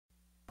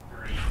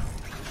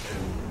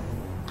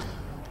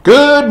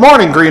Good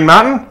morning, Green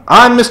Mountain.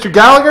 I'm Mr.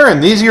 Gallagher,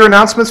 and these are your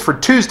announcements for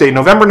Tuesday,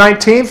 November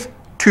 19th,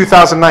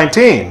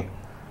 2019.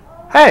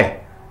 Hey,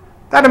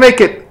 that'll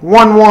make it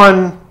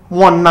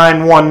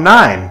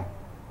 111919.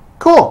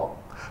 Cool.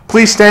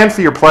 Please stand for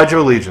your Pledge of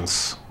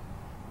Allegiance.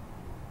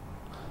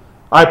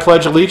 I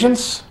pledge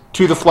allegiance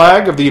to the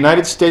flag of the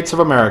United States of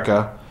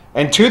America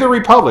and to the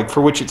republic for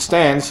which it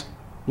stands,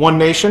 one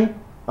nation,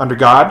 under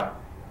God,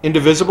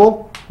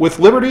 indivisible, with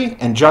liberty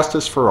and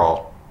justice for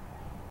all.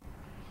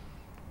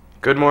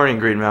 Good morning,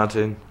 Green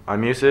Mountain.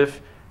 I'm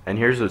Yusuf, and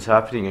here's what's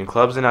happening in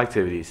clubs and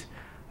activities.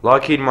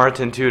 Lockheed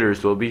Martin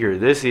tutors will be here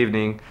this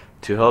evening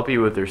to help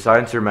you with your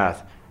science or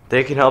math.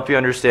 They can help you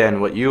understand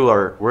what you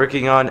are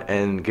working on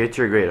and get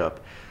your grade up.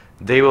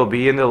 They will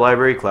be in the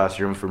library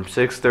classroom from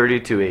 6:30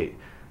 to 8.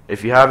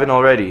 If you haven't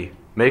already,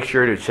 make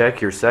sure to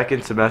check your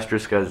second semester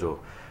schedule.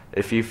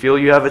 If you feel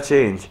you have a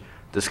change,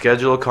 the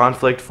schedule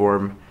conflict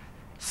form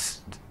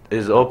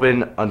is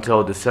open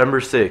until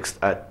December 6th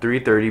at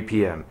 3:30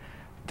 p.m.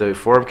 The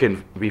form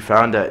can be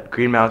found at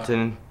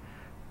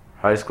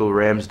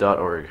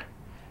greenmountainhighschoolrams.org,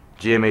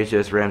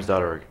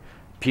 GMHSrams.org.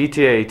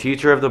 PTA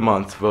Teacher of the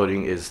Month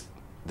voting is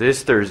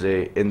this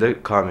Thursday in the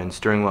Commons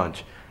during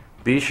lunch.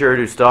 Be sure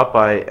to stop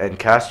by and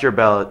cast your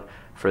ballot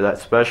for that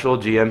special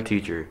GM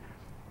teacher.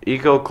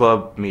 Eco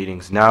Club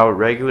meetings now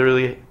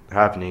regularly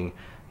happening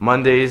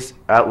Mondays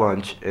at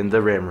lunch in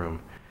the Ram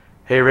Room.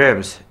 Hey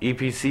Rams,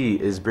 EPC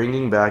is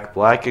bringing back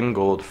Black and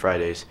Gold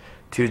Fridays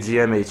to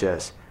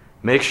GMHS.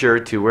 Make sure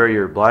to wear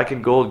your black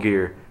and gold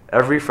gear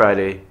every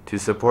Friday to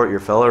support your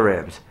fellow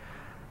Rams.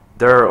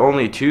 There are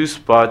only 2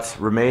 spots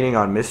remaining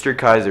on Mr.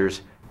 Kaiser's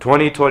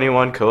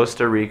 2021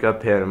 Costa Rica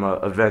Panama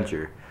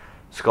adventure.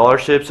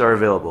 Scholarships are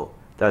available.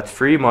 That's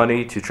free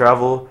money to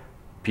travel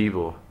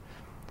people.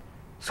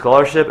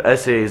 Scholarship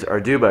essays are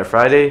due by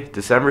Friday,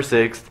 December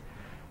 6th.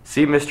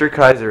 See Mr.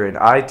 Kaiser in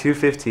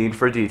I-215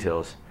 for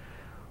details.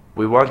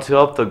 We want to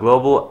help the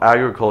global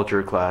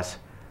agriculture class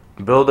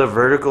build a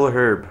vertical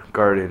herb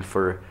garden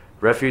for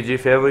refugee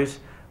families.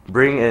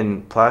 Bring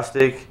in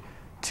plastic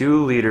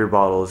 2-liter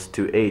bottles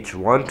to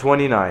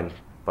H129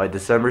 by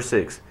December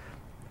 6th.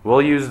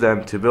 We'll use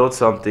them to build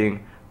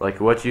something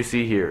like what you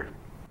see here.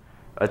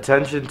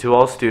 Attention to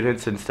all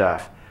students and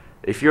staff.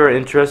 If you are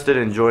interested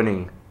in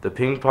joining the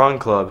ping pong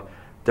club,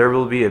 there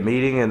will be a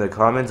meeting in the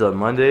Commons on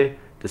Monday,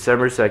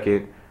 December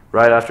 2nd,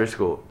 right after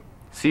school.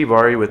 See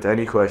Bari with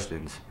any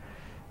questions.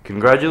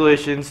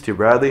 Congratulations to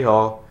Bradley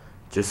Hall,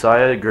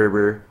 Josiah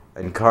Gerber,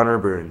 and Connor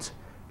Burns.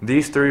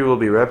 These 3 will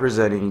be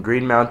representing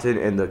Green Mountain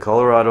in the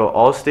Colorado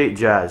All-State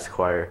Jazz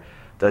Choir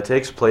that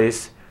takes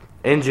place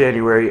in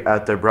January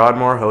at the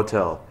Broadmoor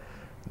Hotel.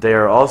 They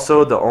are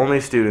also the only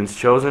students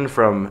chosen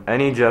from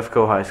any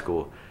Jeffco High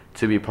School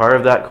to be part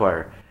of that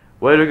choir.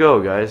 Way to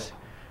go, guys.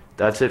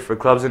 That's it for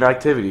clubs and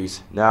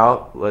activities.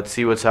 Now, let's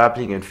see what's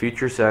happening in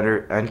Future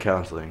Center and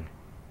Counseling.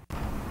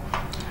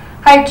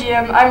 Hi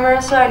GM, I'm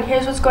Marissa, and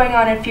here's what's going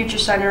on in Future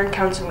Center and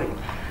Counseling.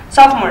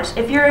 Sophomores,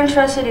 if you're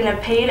interested in a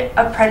paid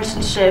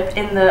apprenticeship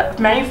in the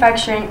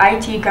manufacturing,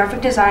 IT,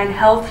 graphic design,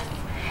 health,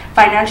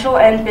 financial,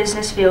 and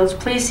business fields,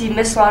 please see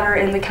Miss Slaughter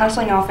in the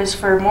counseling office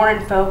for more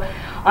info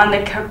on the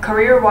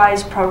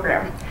CareerWise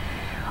program.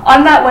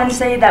 On that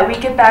Wednesday that we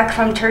get back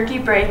from turkey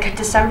break,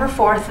 December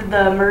 4th,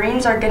 the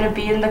Marines are going to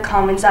be in the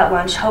Commons at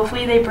lunch.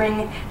 Hopefully they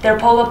bring their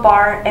pull-up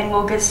bar and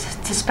we'll get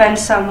to spend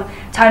some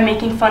time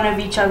making fun of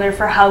each other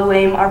for how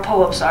lame our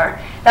pull-ups are.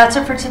 That's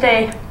it for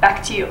today.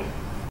 Back to you.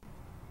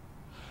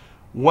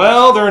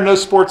 Well, there are no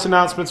sports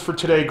announcements for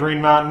today,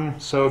 Green Mountain,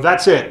 so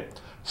that's it.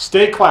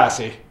 Stay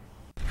classy.